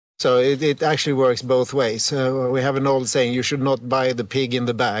So it actually works both ways. We have an old saying, you should not buy the pig in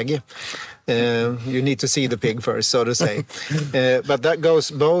the bag. You need to see the pig first, so to say. But that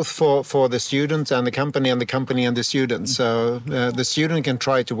goes both for the student and the company and the student. So the student can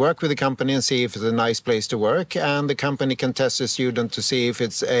try to work with the company and see if it's a nice place to work, and the company can test the student to see if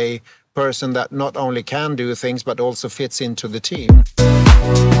it's a person that not only can do things but also fits into the team.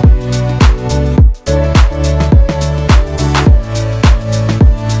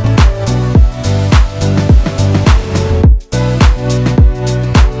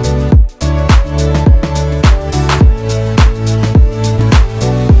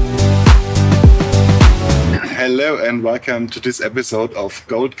 Hello and welcome to this episode of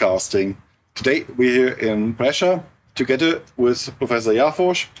Goldcasting. Today we're here in Brescia together with Professor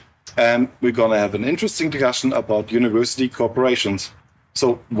Jarfors, and we're going to have an interesting discussion about university corporations.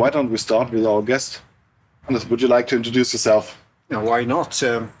 So why don't we start with our guest? Anders, would you like to introduce yourself? Yeah, why not?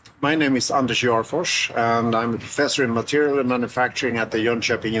 My name is Anders Jarfors, and I'm a professor in material and manufacturing at the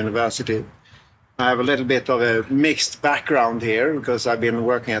Jönköping University. I have a little bit of a mixed background here because I've been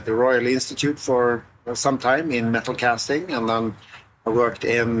working at the Royal Institute for some time in metal casting, and then I worked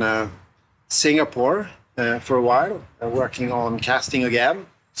in Singapore for a while, working on casting again,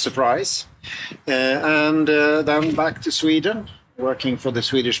 surprise, and then back to Sweden, working for the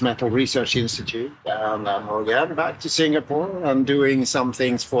Swedish Metal Research Institute, and then again back to Singapore and doing some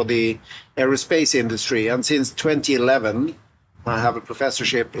things for the aerospace industry. And since 2011, I have a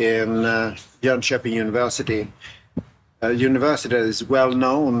professorship in Jönköping University. A university that is well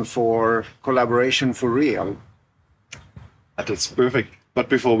known for collaboration for real. That's perfect. But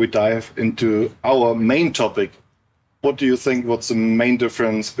before we dive into our main topic, what do you think, what's the main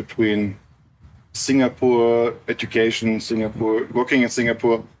difference between Singapore education, working in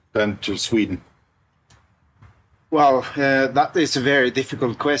Singapore, than to Sweden? Well, that is a very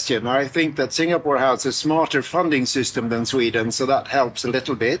difficult question. I think that Singapore has a smarter funding system than Sweden, so that helps a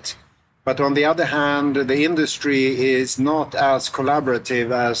little bit. But on the other hand, the industry is not as collaborative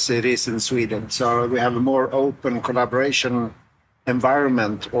as it is in Sweden. So we have a more open collaboration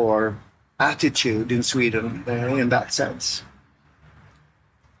environment or attitude in Sweden in that sense.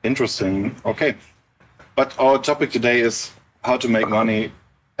 Interesting. Okay. But our topic today is how to make money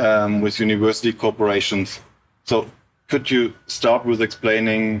with university corporations. So could you start with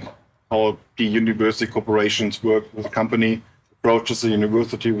explaining how the university corporations work with a company, approaches the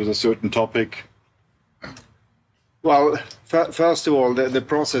university with a certain topic? Well, first of all, the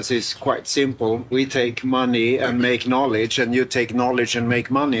process is quite simple. We take money and make knowledge, and you take knowledge and make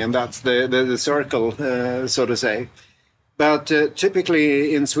money, and that's the circle, so to say. But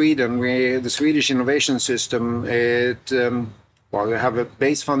typically in Sweden, the Swedish innovation system, we have a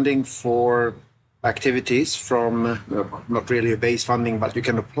base funding for activities from, not really a base funding, but you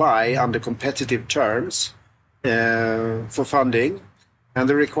can apply under competitive terms for funding, and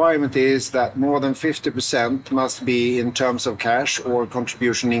the requirement is that more than 50% must be in terms of cash or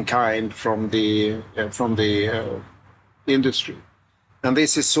contribution in kind from the industry. And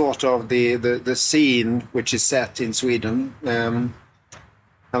this is sort of the scene which is set in Sweden, and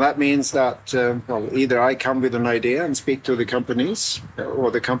that means that either I come with an idea and speak to the companies,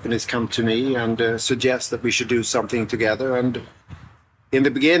 or the companies come to me and suggest that we should do something together. And in the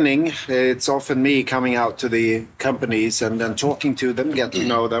beginning, it's often me coming out to the companies and then talking to them, get to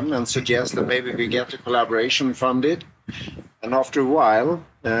know them, and suggest that maybe we get a collaboration funded. And after a while,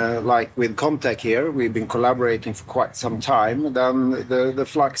 like with Comtech here, we've been collaborating for quite some time. Then the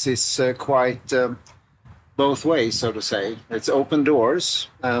flux is quite both ways, so to say. It's open doors,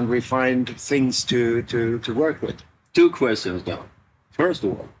 and we find things to work with. Two questions now. First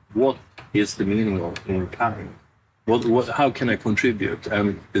of all, what is the meaning of in kind? How can I contribute?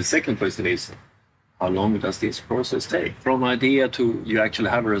 And the second question is, how long does this process take? From idea to you actually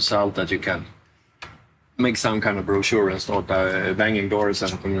have a result that you can make some kind of brochure and start banging doors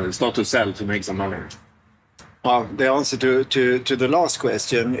and start to sell to make some money? Well, the answer to the last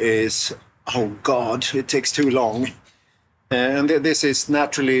question is, oh God, it takes too long. And this is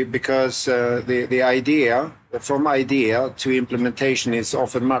naturally because the idea, from idea to implementation, is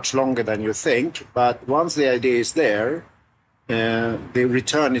often much longer than you think. But once the idea is there, the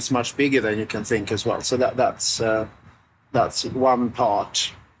return is much bigger than you can think as well. So that's one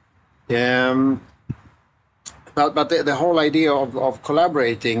part. But the whole idea of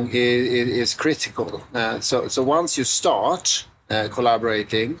collaborating is critical. So once you start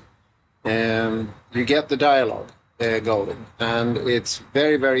collaborating, you get the dialogue going, and it's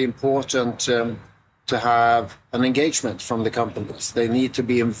very, very important to have an engagement from the companies. They need to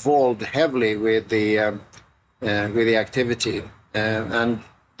be involved heavily with the activity, and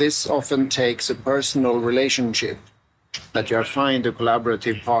this often takes a personal relationship, that you find a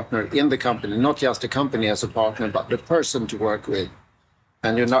collaborative partner in the company, not just the company as a partner, but the person to work with.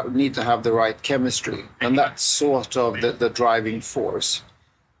 And you need to have the right chemistry. And that's sort of the driving force.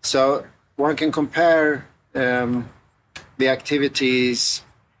 So one can compare the activities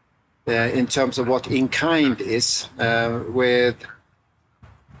in terms of what in-kind is with,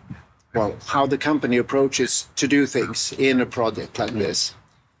 well, how the company approaches to do things in a project like this.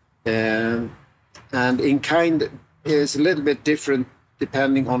 And in-kind is a little bit different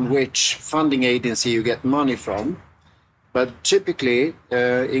depending on which funding agency you get money from. But typically,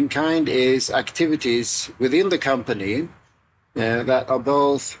 in-kind is activities within the company that are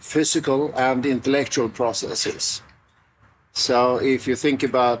both physical and intellectual processes. So if you think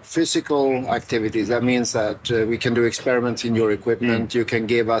about physical activities, that means that we can do experiments in your equipment, you can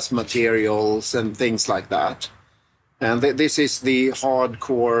give us materials and things like that. And this is the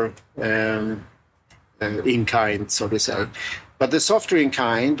hardcore in-kind, so to say. But the software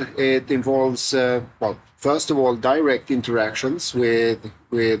in-kind, it involves, well, first of all, direct interactions with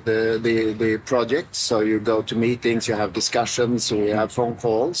the project. So you go to meetings, you have discussions, or you have phone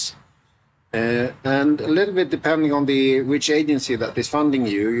calls. And a little bit depending on which agency that is funding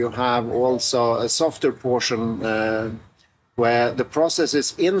you, you have also a softer portion where the process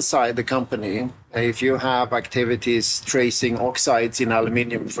is inside the company. If you have activities tracing oxides in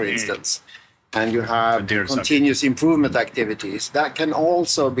aluminium, for instance, and you have continuous improvement activities, that can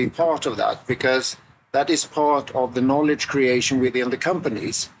also be part of that, because that is part of the knowledge creation within the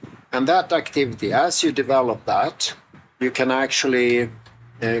companies. And that activity, as you develop that, you can actually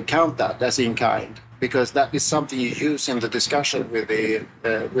count that as in-kind, because that is something you use in the discussion with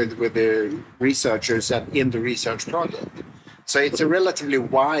the researchers and in the research project. So it's a relatively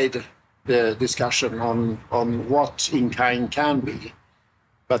wide discussion on what in-kind can be.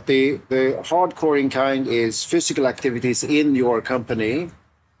 But the hardcore in-kind is physical activities in your company,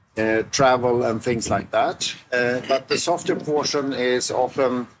 travel and things like that. But the softer portion is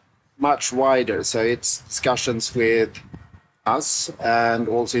often much wider. So it's discussions with us and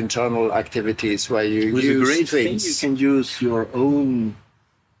also internal activities where you With use a great things. thing, you can use your own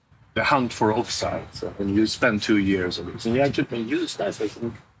the hunt for offsites, and you spend 2 years on it. And you actually can use that. I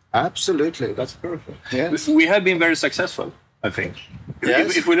think Absolutely. that's perfect. Yes. We have been very successful, I think.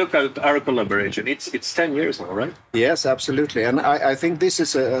 Yes. If we look at our collaboration, it's 10 years now, right? Yes, absolutely. And I think this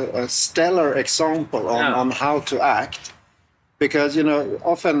is a stellar example on how to act. Because, you know,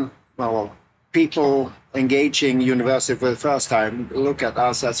 often, well, people engaging university for the first time look at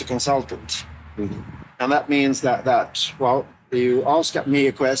us as a consultant. Mm-hmm. And that means that, well, you ask me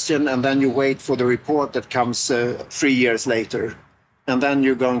a question and then you wait for the report that comes 3 years later. And then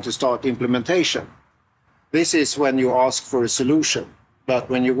you're going to start implementation. This is when you ask for a solution. But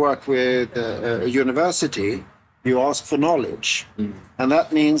when you work with a university, you ask for knowledge. Mm. And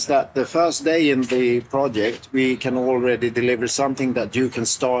that means that the first day in the project, we can already deliver something that you can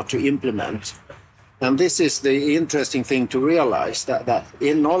start to implement. And this is the interesting thing to realize, that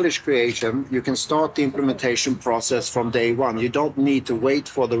in knowledge creation, you can start the implementation process from day one. You don't need to wait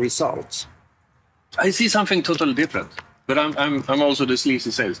for the results. I see something totally different, but I'm also the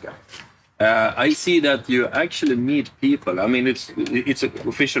sleazy sales guy. I see that you actually meet people. I mean, it's an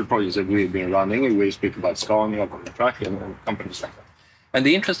official project that we've been running. We speak about Scania, Track, and companies like that. And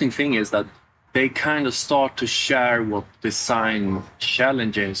the interesting thing is that they kind of start to share what design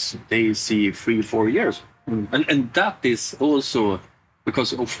challenges they see 3-4 years. Mm. And that is also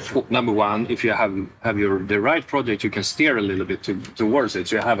because of, number one, if you have the right project, you can steer a little bit towards it.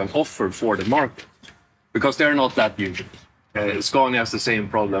 So you have an offer for the market, because they're not that usual. Scania has the same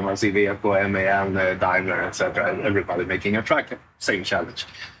problem as Iveco, MAN, Daimler, etc. Everybody making a truck, same challenge.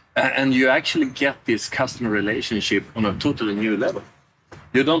 And you actually get this customer relationship on a totally new level.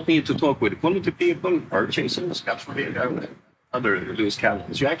 You don't need to talk with quality people, purchasers, other loose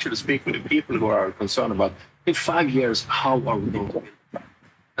cannons. You actually speak with the people who are concerned about, in 5 years, how are we going to build it?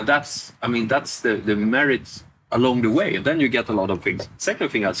 And that's the merits along the way. And then you get a lot of things. Second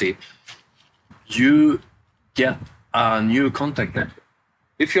thing I see, you get a new contact network.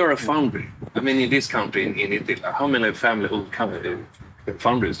 If you're a foundry, I mean, in this country, in Italy, how many family-owned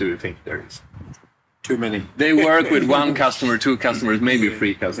foundries do you think there is? Too many. They work with 1 customer, 2 customers, maybe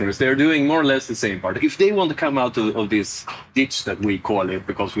 3 customers. They're doing more or less the same part. If they want to come out of this ditch that we call it,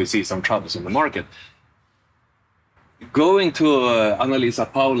 because we see some troubles in the market, going to Annalisa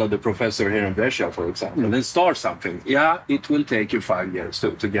Paula, the professor here in Brescia, for example, and then start something, it will take you 5 years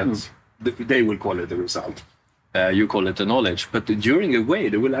to get, they will call it the result. You call it the knowledge. But during the way,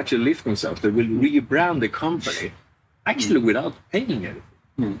 they will actually lift themselves. They will rebrand the company, actually without paying anything.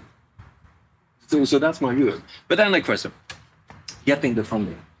 So that's my view. But then a question, getting the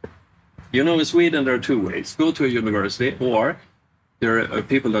funding. You know, in Sweden, there are two ways. Go to a university, or there are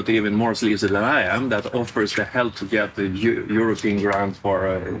people that are even more sleazy than I am that offers the help to get the European grant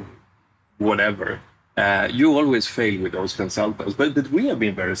for whatever. You always fail with those consultants, but we have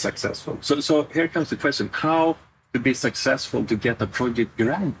been very successful. So here comes the question, how to be successful to get a project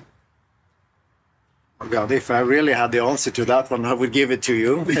grant? Oh God, if I really had the answer to that one, I would give it to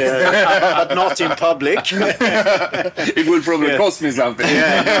you, but not in public. It will probably cost me something.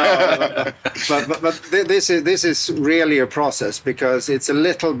 Yeah, no, but this is really a process, because it's a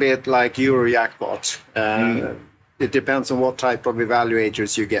little bit like Eurojackpot. It depends on what type of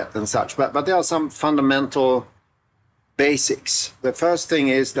evaluators you get and such. But there are some fundamental basics. The first thing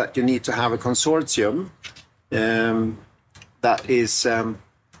is that you need to have a consortium that is,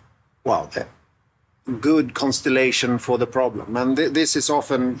 good constellation for the problem. And this is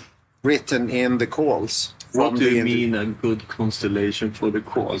often written in the calls. What do you mean a good constellation for the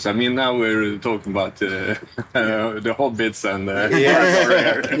cause? I mean, now we're talking about the hobbits and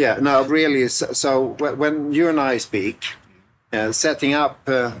yeah, no, really. So when you and I speak, setting up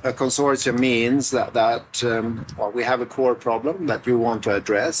a consortium means that we have a core problem that you want to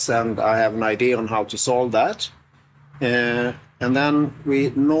address, and I have an idea on how to solve that. And then we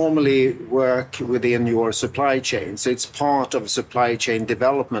normally work within your supply chain. So it's part of supply chain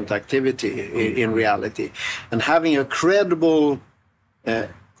development activity in reality. And having a credible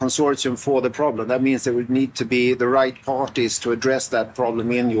consortium for the problem, that means there would need to be the right parties to address that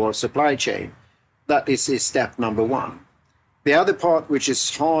problem in your supply chain. That is step number one. The other part, which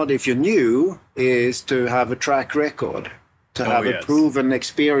is hard if you're new, is to have a track record, to have a proven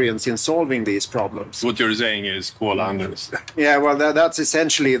experience in solving these problems. What you're saying is call Anders. Yeah, well, that's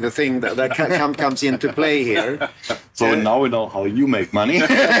essentially the thing that comes into play here. So now we know how you make money.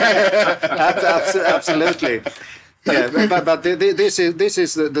 Absolutely. Yeah, but this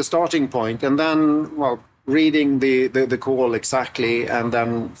is the starting point, and then reading the call exactly, and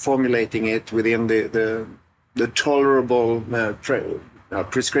then formulating it within the tolerable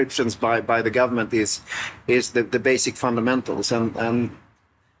prescriptions by the government is the basic fundamentals, and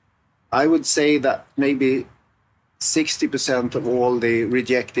I would say that maybe 60% of all the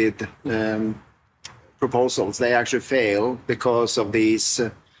rejected proposals, they actually fail because of these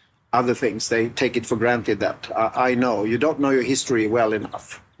other things. They take it for granted that I know. You don't know your history well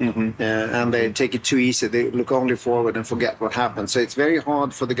enough. And they take it too easy. They look only forward and forget what happened. So it's very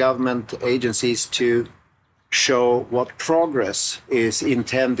hard for the government agencies to show what progress is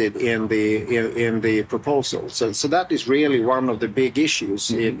intended in the proposal. So that is really one of the big issues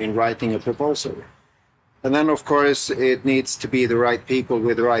in writing a proposal. And then, of course, it needs to be the right people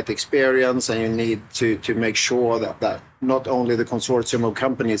with the right experience, and you need to make sure that not only the consortium of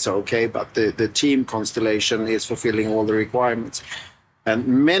companies are okay, but the team constellation is fulfilling all the requirements. And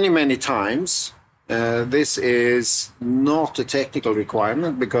many times, this is not a technical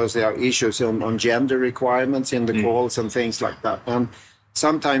requirement, because there are issues on gender requirements in the calls and things like that. And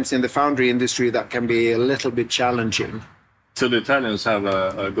sometimes in the foundry industry, that can be a little bit challenging. So the Italians have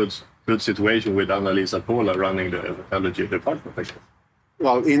a good situation with Annalisa Pola running the LG department, I guess.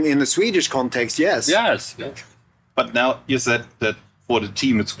 Well, in the Swedish context, yes. Yes. But now you said that for the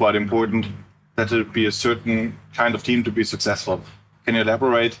team, it's quite important that it be a certain kind of team to be successful. Can you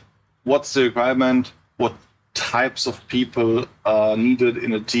elaborate? What's the requirement? What types of people are needed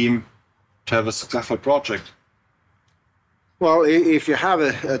in a team to have a successful project? Well, if you have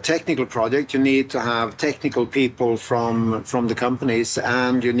a technical project, you need to have technical people from the companies,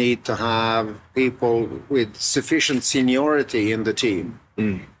 and you need to have people with sufficient seniority in the team.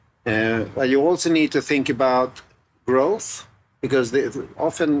 You also need to think about growth, because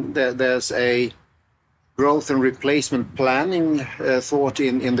often there's a growth and replacement planning thought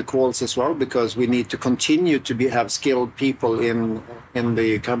in the calls as well, because we need to continue to have skilled people in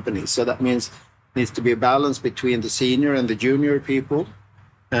the company. So that means needs to be a balance between the senior and the junior people,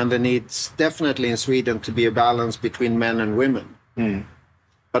 and there needs definitely in Sweden to be a balance between men and women.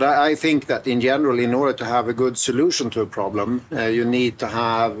 But I think that in general, in order to have a good solution to a problem, you need to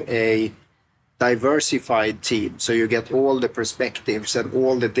have a diversified team, so you get all the perspectives and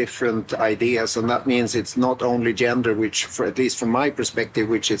all the different ideas. And that means it's not only gender, which, for at least from my perspective,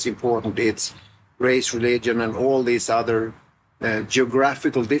 which is important, it's race, religion, and all these other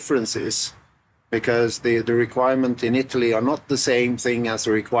geographical differences, because the requirement in Italy are not the same thing as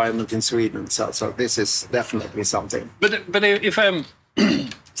the requirement in Sweden. So this is definitely something. But if I'm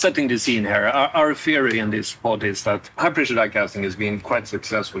setting the scene here, our theory in this pod is that high pressure die casting has been quite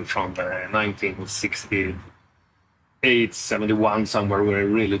successful from 1960 871 somewhere where it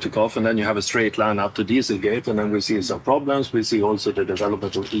really took off, and then you have a straight line up to Dieselgate, and then we see some problems. We see also the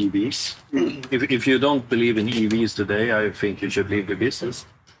development of EVs. If you don't believe in EVs today, I think you should leave the business.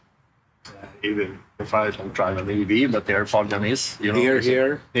 Even if I don't drive an EV, but there Fabian is. You know,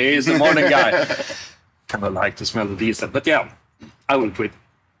 Here. He's the morning guy. Kind of like to smell the diesel, but yeah, I will quit.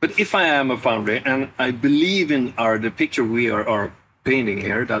 But if I am a foundry, and I believe in the picture we are painting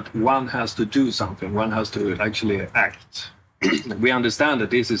here, that one has to do something, one has to actually act. We understand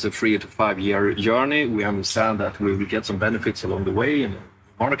that this is a 3 to 5 year journey. We understand that we will get some benefits along the way in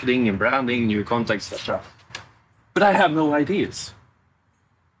marketing and branding, new contacts, etc. But I have no ideas.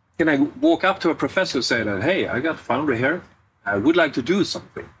 Can I walk up to a professor and say that, hey, I got a foundry here, I would like to do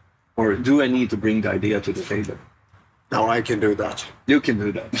something? Or do I need to bring the idea to the table? No, I can do that. You can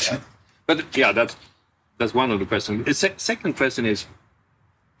do that. Yeah. But yeah, that's one of the questions. The second question is,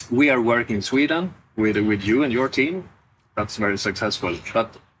 we are working in Sweden with you and your team. That's very successful.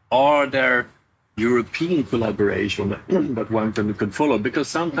 But are there European collaboration that one could follow? Because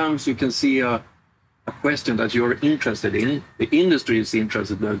sometimes you can see a question that you're interested in. The industry is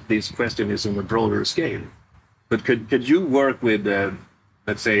interested that this question is on a broader scale. But could you work with,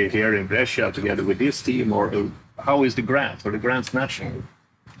 let's say, here in Brescia together with this team, or how is the grant? Or the grants national?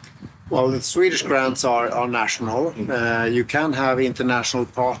 Well, the Swedish grants are national. You can have international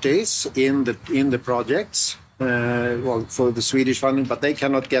parties in the projects. For the Swedish funding, but they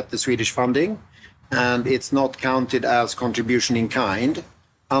cannot get the Swedish funding, and it's not counted as contribution in kind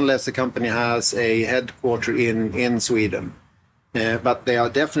unless the company has a headquarter in Sweden. But they are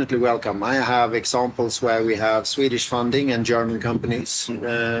definitely welcome. I have examples where we have Swedish funding and German companies,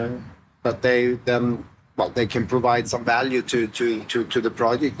 but they can provide some value to the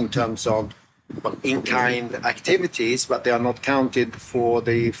project in terms of in-kind activities, but they are not counted for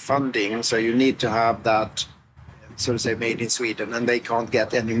the funding. So you need to have that, so to say, made in Sweden, and they can't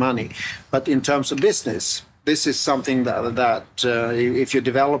get any money. But in terms of business, this is something that if you're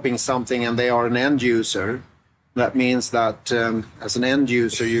developing something and they are an end user, that means that as an end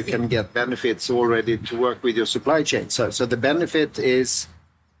user, you can get benefits already to work with your supply chain. So the benefit is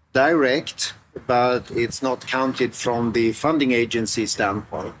direct, but it's not counted from the funding agency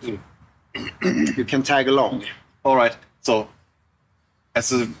standpoint. You can tag along. All right. So, as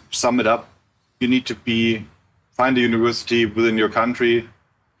to sum it up, you need to find a university within your country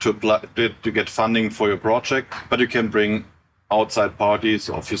to get funding for your project, but you can bring outside parties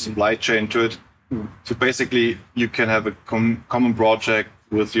of your supply chain to it. So basically, you can have a common project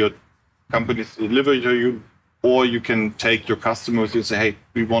with your companies deliver to you, or you can take your customers and say, hey,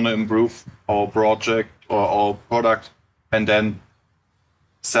 we want to improve our project or our product, and then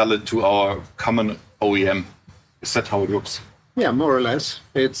sell it to our common OEM. Is that how it works? Yeah, more or less.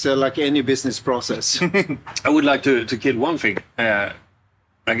 It's like any business process. I would like to kill one thing.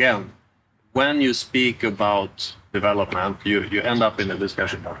 Again, when you speak about development, you end up in a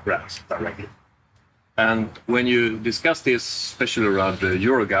discussion about grants directly. And when you discuss this, especially around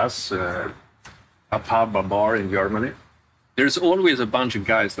Eurogas, a pub, a bar in Germany, there's always a bunch of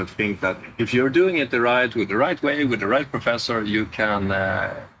guys that think that if you're doing it with the right way, with the right professor, you can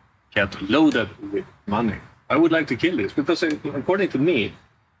get loaded with money. I would like to kill this, because according to me,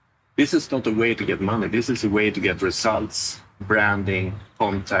 this is not a way to get money. This is a way to get results, branding,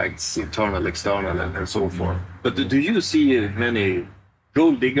 contacts, internal, external, and so forth. But do you see many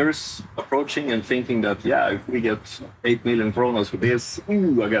gold diggers approaching and thinking that, yeah, if we get 8 million kronas for this,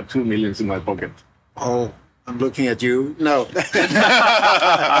 I got 2 million in my pocket? Oh, I'm looking at you. No. Well,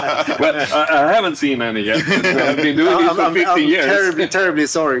 I haven't seen any yet. I've been doing this for 50 years. I'm terribly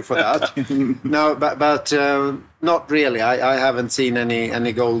sorry for that. No, but not really. I haven't seen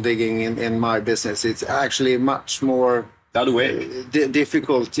any gold digging in my business. It's actually much more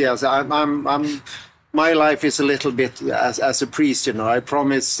difficult. Yes, my life is a little bit as a priest. You know, I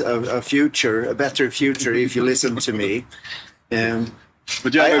promise a better future if you listen to me.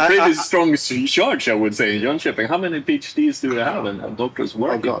 But you have a pretty strong charge, I would say, in Jönköping. How many PhDs do you have and doctors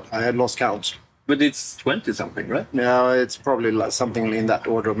working? Oh God, I had lost count. But it's 20 something, right? No, it's probably something in that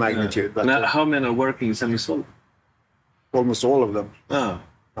order of magnitude. But now, how many are working in semi-solid? Almost all of them. Oh.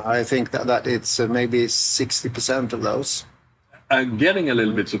 I think that it's maybe 60% of those. I'm getting a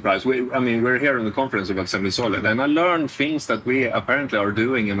little bit surprised. We're here in the conference about semi-solid, and I learned things that we apparently are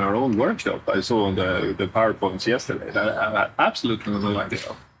doing in our own workshop. I saw on the PowerPoints yesterday that I had absolutely no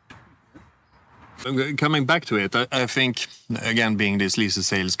idea. Coming back to it, I think, again, being this Lisa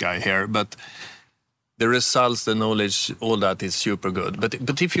sales guy here, but the results, the knowledge, all that is super good.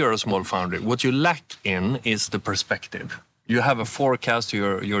 But if you're a small foundry, what you lack in is the perspective. You have a forecast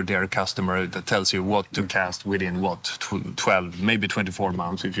to your dear customer that tells you what to cast within 12, maybe 24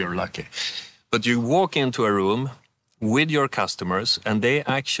 months if you're lucky. But you walk into a room with your customers and they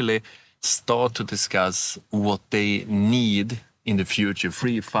actually start to discuss what they need in the future,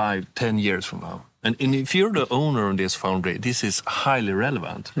 3, 5, 10 years from now. And if you're the owner of this foundry, this is highly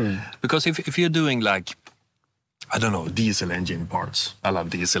relevant. Because if you're doing like, I don't know, diesel engine parts, I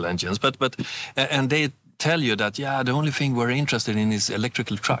love diesel engines, and they tell you that, yeah, the only thing we're interested in is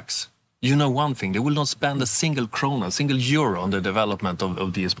electrical trucks. You know one thing, they will not spend a single krona, a single euro on the development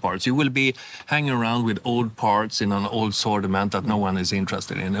of these parts. You will be hanging around with old parts in an old assortment that no one is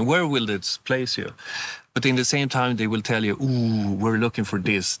interested in. And where will this place you? But in the same time, they will tell you, ooh, we're looking for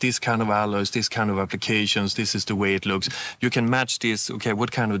this kind of alloys, this kind of applications, this is the way it looks. You can match this, okay,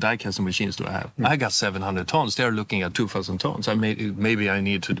 what kind of die casting machines do I have? I got 700 tons, they're looking at 2,000 tons. Maybe I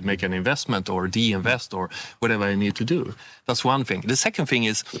need to make an investment or de-invest or whatever I need to do. That's one thing. The second thing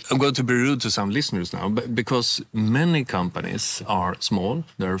is, I'm going to be rude to some listeners now, but because many companies are small,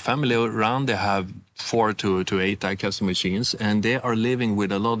 they're family run, they have 4 to 8 die casting machines, and they are living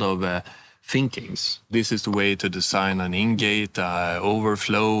with a lot of thinkings. This is the way to design an ingate,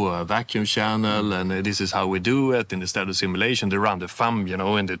 overflow, a vacuum channel, and this is how we do it. Instead of simulation, they run the thumb,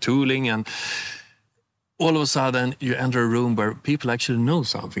 and the tooling. And all of a sudden, you enter a room where people actually know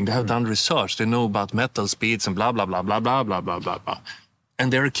something. They have done research. They know about metal speeds and blah, blah, blah, blah, blah, blah, blah, blah, blah.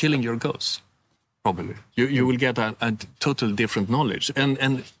 And they're killing your ghosts, probably. You will get a totally different knowledge.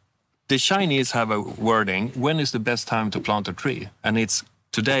 And the Chinese have a wording, when is the best time to plant a tree? And it's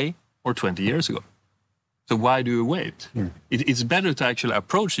today or 20 years ago. So why do you wait? It's better to actually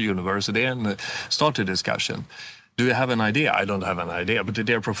approach the university and start a discussion. Do you have an idea? I don't have an idea, but the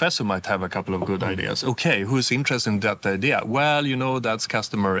dear professor might have a couple of good ideas. Okay, who's interested in that idea? Well, that's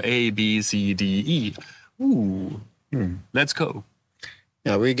customer A, B, C, D, E. Ooh, let's go.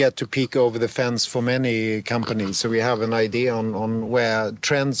 Yeah, we get to peek over the fence for many companies, so we have an idea on where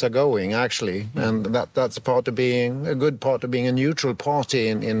trends are going, actually, and that's a good part of being a neutral party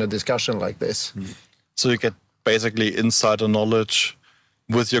in a discussion like this. So you get basically insider knowledge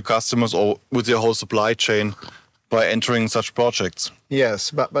with your customers or with your whole supply chain by entering such projects.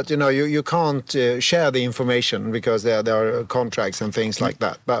 Yes, but you can't share the information because there are contracts and things like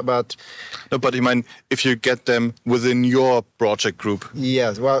that. But no, but you mean if you get them within your project group?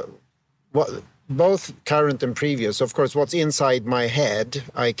 Yes, well, both current and previous. Of course, what's inside my head,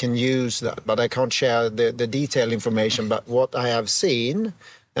 I can use that, but I can't share the detailed information. But what I have seen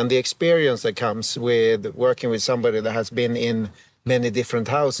and the experience that comes with working with somebody that has been in many different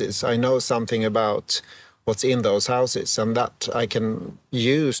houses, I know something about what's in those houses, and that I can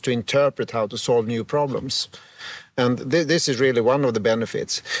use to interpret how to solve new problems. And this is really one of the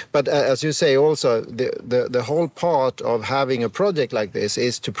benefits. But as you say, also, the whole part of having a project like this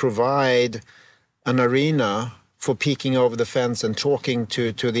is to provide an arena for peeking over the fence and talking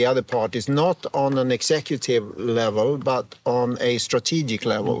to the other parties, not on an executive level, but on a strategic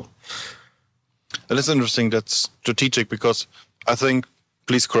level. And it's interesting that's strategic, because I think,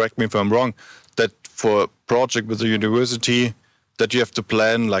 please correct me if I'm wrong, that for a project with the university, that you have to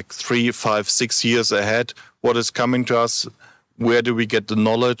plan like 3, 5, 6 years ahead. What is coming to us? Where do we get the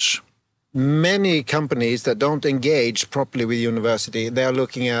knowledge? Many companies that don't engage properly with university, they are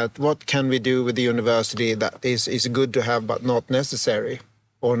looking at what can we do with the university that is good to have but not necessary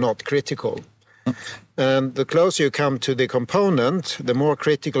or not critical. And the closer you come to the component, the more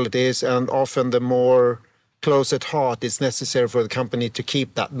critical it is, and often the more close at heart it's necessary for the company to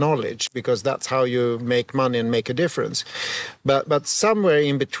keep that knowledge, because that's how you make money and make a difference. But somewhere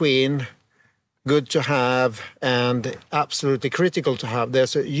in between good to have and absolutely critical to have,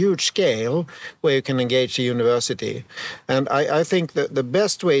 there's a huge scale where you can engage the university. And I think that the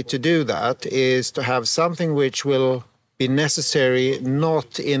best way to do that is to have something which will be necessary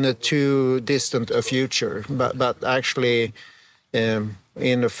not in a too distant a future, but actually in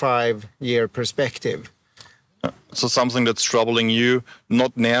a 5-year perspective. So something that's troubling you,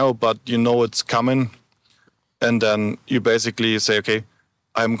 not now, but it's coming. And then you basically say, okay,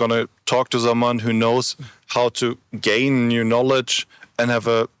 I'm going to talk to someone who knows how to gain new knowledge and have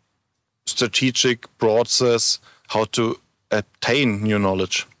a strategic process how to attain new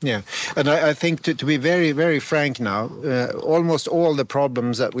knowledge. Yeah, and I think to be very, very frank now, almost all the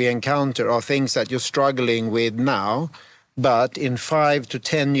problems that we encounter are things that you're struggling with now, but in 5 to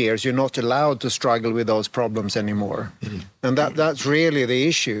 10 years, you're not allowed to struggle with those problems anymore. And that's really the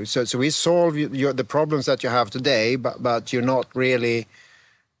issue. So we solve the problems that you have today, but you're not really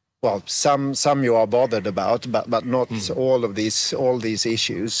well, some you are bothered about, but not all these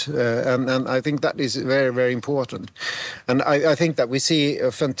issues, and I think that is very, very important. And I think that we see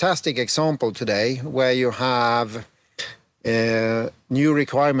a fantastic example today where you have new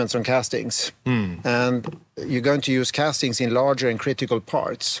requirements on castings, and you're going to use castings in larger and critical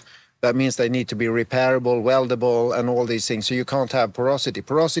parts. That means they need to be repairable, weldable, and all these things. So you can't have porosity.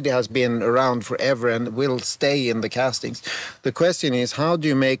 Porosity has been around forever and will stay in the castings. The question is, how do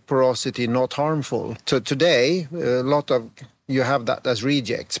you make porosity not harmful? So today, you have that as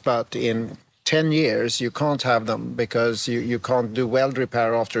rejects, but in 10 years, you can't have them because you can't do weld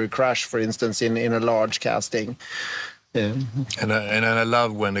repair after a crash, for instance, in a large casting. Yeah. And I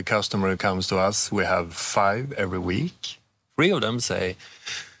love when the customer comes to us. We have 5 every week. 3 of them say,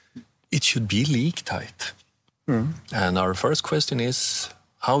 it should be leak tight. And our first question is,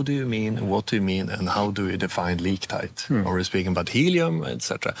 how do you mean, what do you mean, and how do you define leak tight? Are we speaking about helium,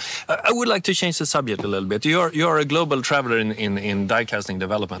 etc.? I would like to change the subject a little bit. You're a global traveler in die casting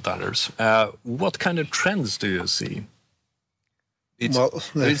development, Anders. What kind of trends do you see?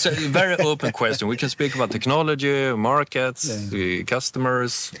 It's a very open question. We can speak about technology, markets,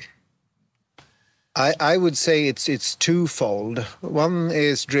 customers. I would say it's twofold. One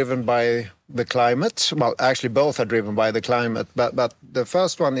is driven by the climate. Well, actually, both are driven by the climate. But the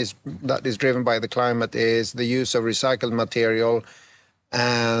first one that is driven by the climate is the use of recycled material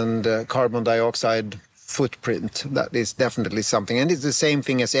and carbon dioxide footprint. That is definitely something. And it's the same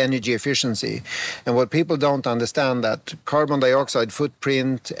thing as energy efficiency. And what people don't understand, that carbon dioxide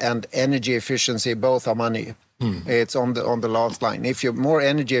footprint and energy efficiency both are money. It's on the last line. If you're more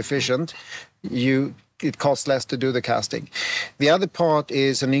energy efficient, it costs less to do the casting. The other part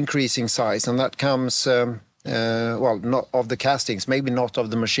is an increasing size, and that comes, not of the castings, maybe not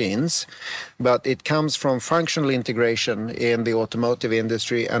of the machines, but it comes from functional integration in the automotive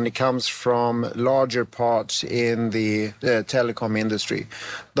industry, and it comes from larger parts in the telecom industry.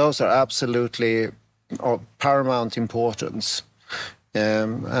 Those are absolutely of paramount importance,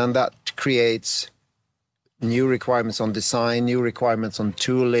 and that creates new requirements on design, new requirements on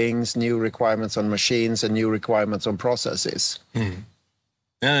toolings, new requirements on machines, and new requirements on processes. And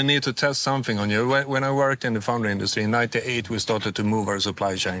I need to test something on you. When I worked in the foundry industry in '98, we started to move our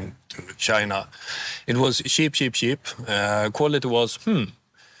supply chain to China. It was cheap. Quality was,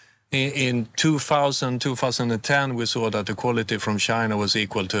 In 2010, we saw that the quality from China was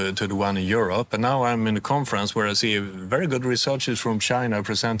equal to the one in Europe. And now I'm in a conference where I see very good researchers from China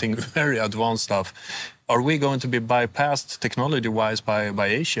presenting very advanced stuff. Are we going to be bypassed technology-wise by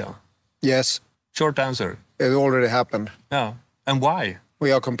Asia? Yes. Short answer. It already happened. Yeah. And why?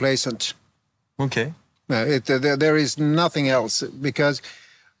 We are complacent. Okay. There is nothing else because,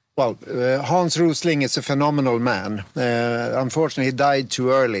 Hans Rosling is a phenomenal man. Unfortunately, he died too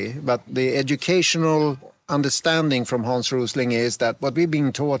early. But the educational understanding from Hans Rosling is that what we've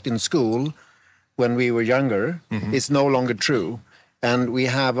been taught in school when we were younger is no longer true. And we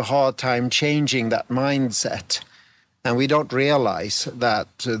have a hard time changing that mindset. And we don't realize that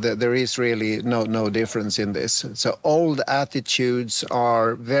there is really no difference in this. So old attitudes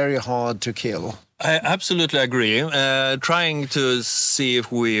are very hard to kill. I absolutely agree. Trying to see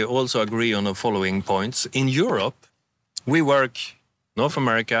if we also agree on the following points. In Europe, we work North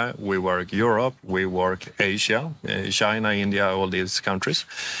America, we work Europe, we work Asia, China, India, all these countries.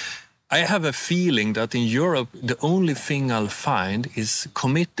 I have a feeling that in Europe, the only thing I'll find is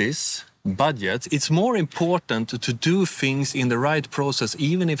committees, budgets. It's more important to do things in the right process,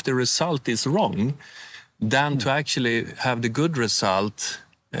 even if the result is wrong, than to actually have the good result,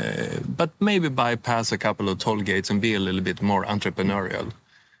 but maybe bypass a couple of toll gates and be a little bit more entrepreneurial.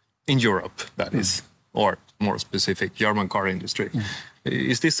 In Europe, that is, or more specific, German car industry.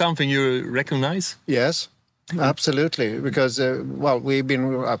 Is this something you recognize? Yes. Absolutely, because I've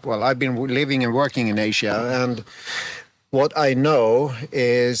been living and working in Asia, and what I know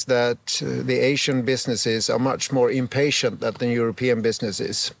is that the Asian businesses are much more impatient than the European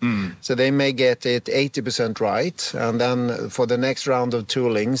businesses. So they may get it 80% right, and then for the next round of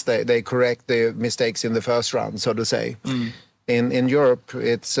toolings, they correct the mistakes in the first round, so to say. In Europe,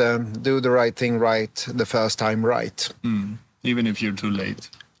 it's do the right thing right the first time right. Even if you're too late.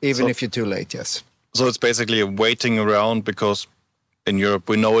 Even if you're too late, yes. So it's basically waiting around because in Europe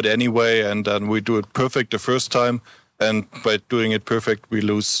we know it anyway, and then we do it perfect the first time. And by doing it perfect, we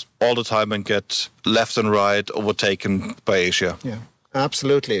lose all the time and get left and right overtaken by Asia. Yeah,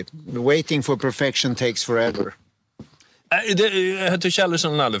 absolutely. Waiting for perfection takes forever. I had to challenge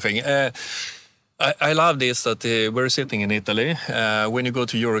another thing. I love this that we're sitting in Italy. When you go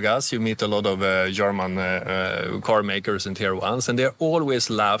to Eurogas, you meet a lot of German car makers and tier ones, and they always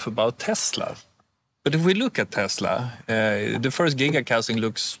laugh about Tesla. But if we look at Tesla, the first gigacasting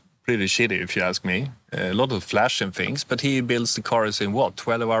looks pretty shitty, if you ask me. A lot of flash and things, but he builds the cars in what,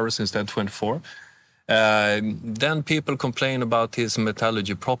 12 hours instead of 24? Then people complain about his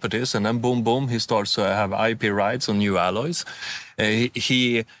metallurgy properties, and then boom, boom, he starts to have IP rights on new alloys.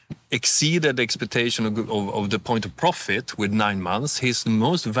 He exceeded the expectation of the point of profit with 9 months. He's the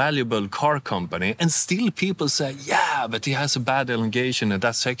most valuable car company, and still people say, yeah, but he has a bad elongation in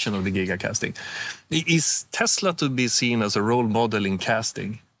that section of the gigacasting. Is Tesla to be seen as a role model in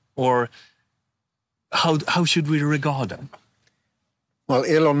casting? Or how should we regard him? Well,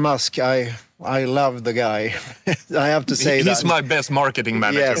 Elon Musk, I love the guy. I have to say he's my best marketing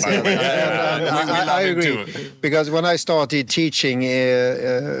manager, yes, by the way. I agree. Because when I started teaching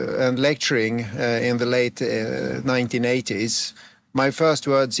and lecturing in the late 1980s, my first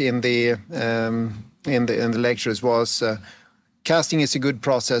words in the lectures was casting is a good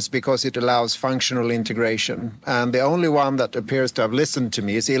process because it allows functional integration. And the only one that appears to have listened to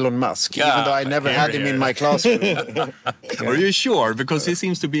me is Elon Musk, even though I never had him in my classroom. Are you sure? Because he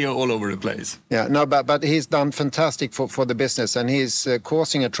seems to be all over the place. Yeah, no, but he's done fantastic for the business, and he's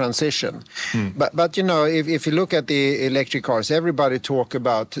causing a transition. But you know, if you look at the electric cars, everybody talk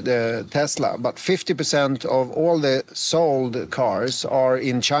about the Tesla, but 50% of all the sold cars are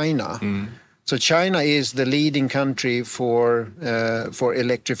in China. So China is the leading country for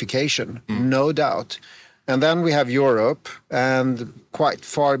electrification, no doubt. And then we have Europe, and quite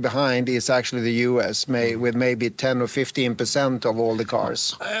far behind is actually the US, with maybe 10 or 15% of all the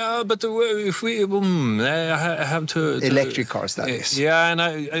cars. But if we I have to electric cars, that is. Yeah, and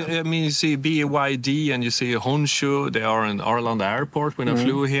I mean, you see BYD and you see Honshu. They are in Arlanda Airport when I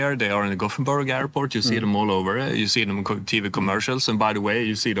flew here. They are in the Gothenburg Airport. You see them all over. You see them in TV commercials. And by the way,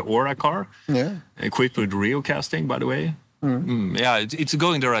 you see the Aura car, equipped with real casting. By the way, yeah, it's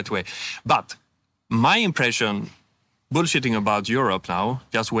going the right way, but. My impression, bullshitting about Europe now,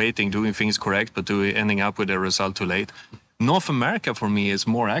 just waiting, doing things correct, but ending up with a result too late. North America, for me, is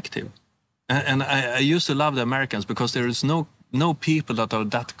more active. And I used to love the Americans because there is no people that are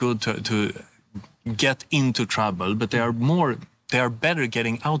that good to get into trouble, but they are better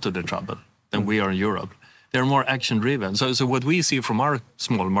getting out of the trouble than we are in Europe. They're more action-driven. So what we see from our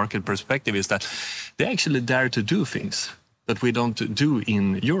small market perspective is that they actually dare to do things that we don't do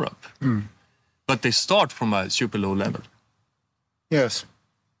in Europe. But they start from a super low level. Yes.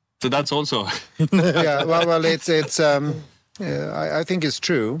 So that's also. Yeah. Well, it's. I think it's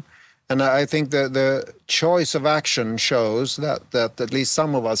true, and I think the choice of action shows that at least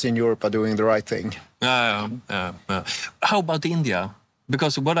some of us in Europe are doing the right thing. How about India?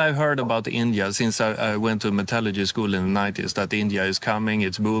 Because what I heard about India since I went to metallurgy school in the 90s, that India is coming,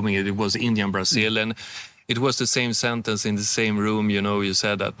 it's booming. It was India and Brazil, and it was the same sentence in the same room. You know, you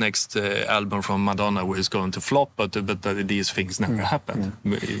said that next album from Madonna was going to flop, but these things never happened,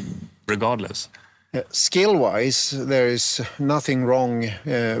 regardless. Skill-wise, there is nothing wrong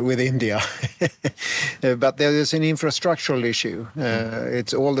with India, but there is an infrastructural issue.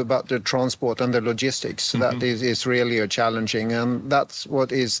 It's all about the transport and the logistics. That is really challenging, and that's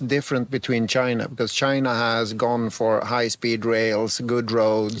what is different between China, because China has gone for high-speed rails, good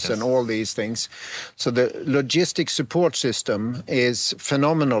roads, and all these things. So the logistics support system is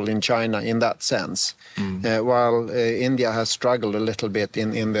phenomenal in China in that sense, while India has struggled a little bit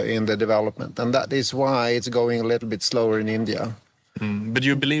in the development, and that is why it's going a little bit slower in India. But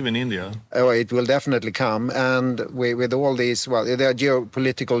you believe in India? Oh, it will definitely come. And with all these, well, there are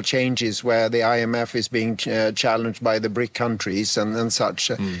geopolitical changes where the IMF is being challenged by the BRIC countries and such.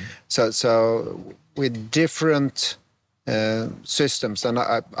 So with different systems, and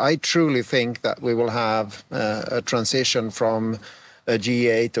I truly think that we will have a transition from a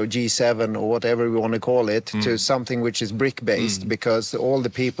G8 or G7 or whatever we want to call it to something which is BRIC-based, because all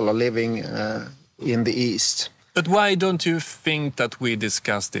the people are living in the East. But why don't you think that we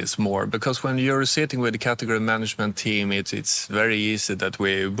discuss this more? Because when you're sitting with the category management team, it's very easy that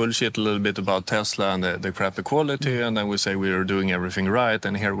we bullshit a little bit about Tesla and the crappy quality, and then we say we're doing everything right,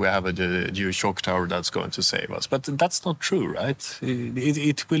 and here we have a new shock tower that's going to save us. But that's not true, right?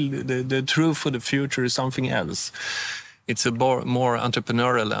 It will. The truth for the future is something else. It's a more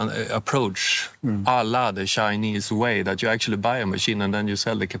entrepreneurial approach, a la the Chinese way, that you actually buy a machine and then you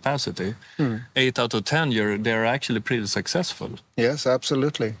sell the capacity. 8 out of 10, they're actually pretty successful. Yes,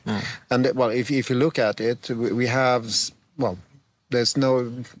 absolutely. And well, if you look at it, we have, well, there's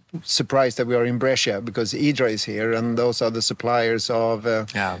no surprise that we are in Brescia because Idra is here, and those are the suppliers of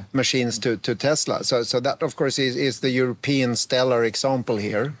machines to Tesla. So that, of course, is the European stellar example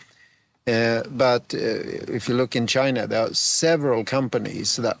here. But if you look in China, there are several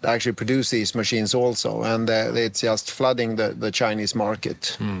companies that actually produce these machines also, and it's just flooding the Chinese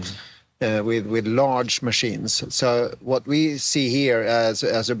market with large machines. So what we see here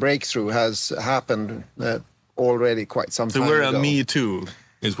as a breakthrough has happened already quite some time ago. So we're a me too,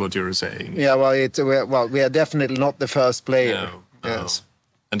 is what you're saying. Yeah, well, we are definitely not the first player. No. Yes.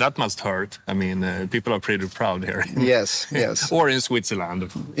 And that must hurt. I mean, people are pretty proud here. Yes, yes. Or in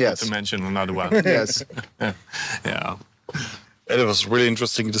Switzerland, yes. to mention another one. Yes. Yeah. It was a really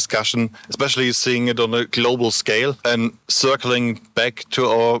interesting discussion, especially seeing it on a global scale and circling back to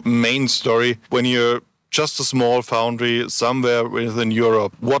our main story. When you're just a small foundry somewhere within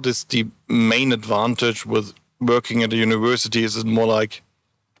Europe, what is the main advantage with working at a university? Is it more like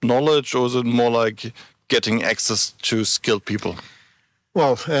knowledge, or is it more like getting access to skilled people?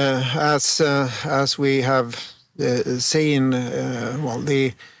 Well, as we have seen,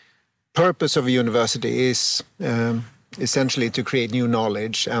 the purpose of a university is essentially to create new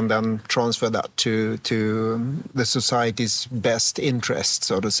knowledge and then transfer that to the society's best interest,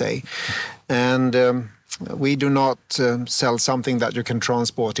 so to say. And we do not sell something that you can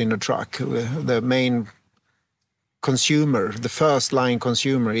transport in a truck. The main consumer, the first line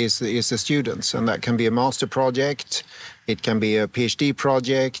consumer is the students, and that can be a master project, it can be a PhD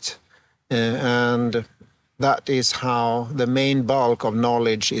project, and that is how the main bulk of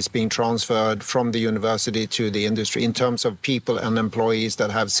knowledge is being transferred from the university to the industry in terms of people and employees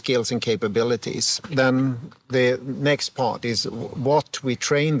that have skills and capabilities. Then the next part is what we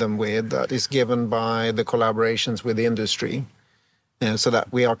train them with, that is given by the collaborations with the industry. So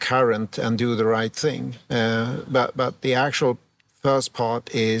that we are current and do the right thing. But the actual first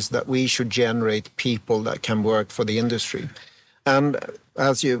part is that we should generate people that can work for the industry. And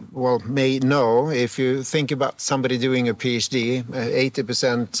as you may know, if you think about somebody doing a PhD,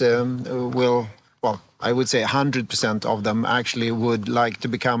 80% will, I would say 100% of them actually would like to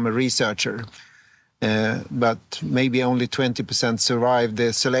become a researcher. But maybe only 20% survive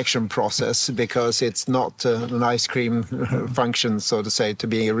the selection process because it's not an ice cream function, so to say, to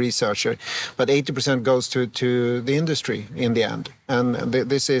be a researcher. But 80% goes to the industry in the end. And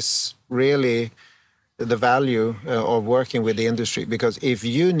this is really the value of working with the industry, because if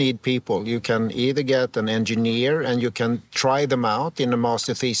you need people, you can either get an engineer and you can try them out in a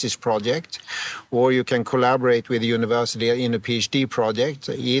master thesis project, or you can collaborate with the university in a PhD project.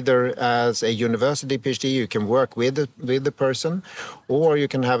 Either as a university PhD, you can work with the person, or you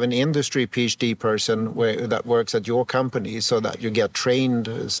can have an industry PhD person that works at your company so that you get trained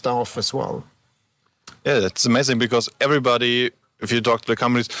staff as well. Yeah, that's amazing, because everybody, if you talk to the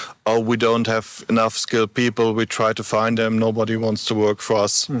companies, we don't have enough skilled people, we try to find them, nobody wants to work for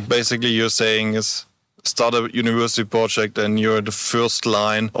us. Basically, you're saying is start a university project and you're the first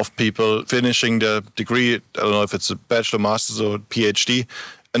line of people finishing the degree. I don't know if it's a bachelor, master's or PhD.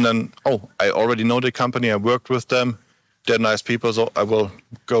 And then, I already know the company, I worked with them, they're nice people, so I will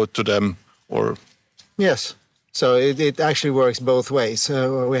go to them. Or yes. So it actually works both ways.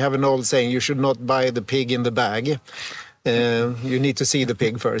 We have an old saying, you should not buy the pig in the bag. You need to see the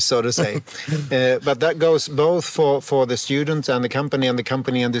pig first, so to say. But that goes both for the students and the company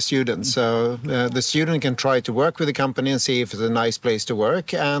and the student. So the student can try to work with the company and see if it's a nice place to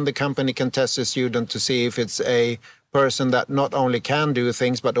work, and the company can test the student to see if it's a person that not only can do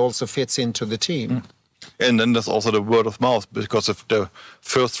things but also fits into the team. And then there's also the word of mouth, because if the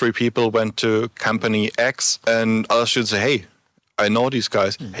first 3 people went to company X and others should say, hey, I know these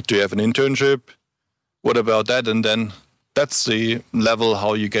guys, hey, do you have an internship? What about that? And then that's the level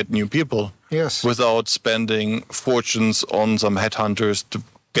how you get new people. Yes. Without spending fortunes on some headhunters to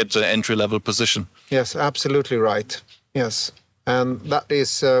get an entry-level position. Yes, absolutely right. Yes. And that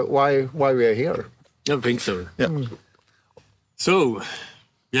is why we are here. I think so. Yeah. So,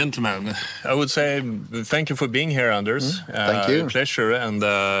 gentlemen, I would say thank you for being here, Anders. Thank you. Pleasure. And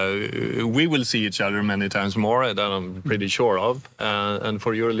we will see each other many times more, that I'm pretty sure of. And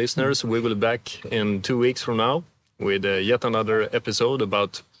for your listeners, we will be back in 2 weeks from now with yet another episode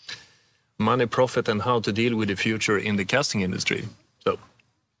about money, profit, and how to deal with the future in the casting industry. So,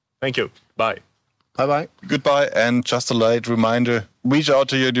 thank you. Bye. Bye-bye. Goodbye, and just a light reminder, reach out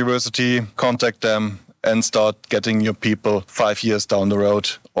to your university, contact them, and start getting your people 5 years down the road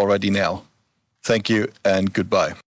already now. Thank you, and goodbye.